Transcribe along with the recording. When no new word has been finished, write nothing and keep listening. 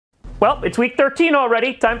Well, it's week 13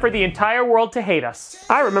 already. Time for the entire world to hate us.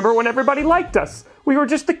 I remember when everybody liked us. We were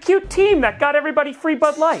just the cute team that got everybody free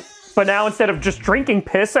Bud Light. But now instead of just drinking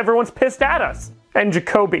piss, everyone's pissed at us. And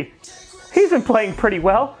Jacoby. He's been playing pretty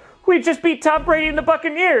well. We just beat Tom Brady and the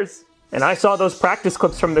Buccaneers. And I saw those practice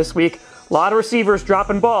clips from this week. A lot of receivers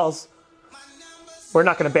dropping balls. We're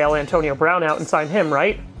not going to bail Antonio Brown out and sign him,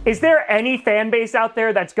 right? Is there any fan base out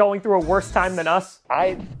there that's going through a worse time than us?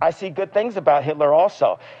 I see good things about Hitler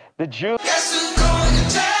also. The Jews...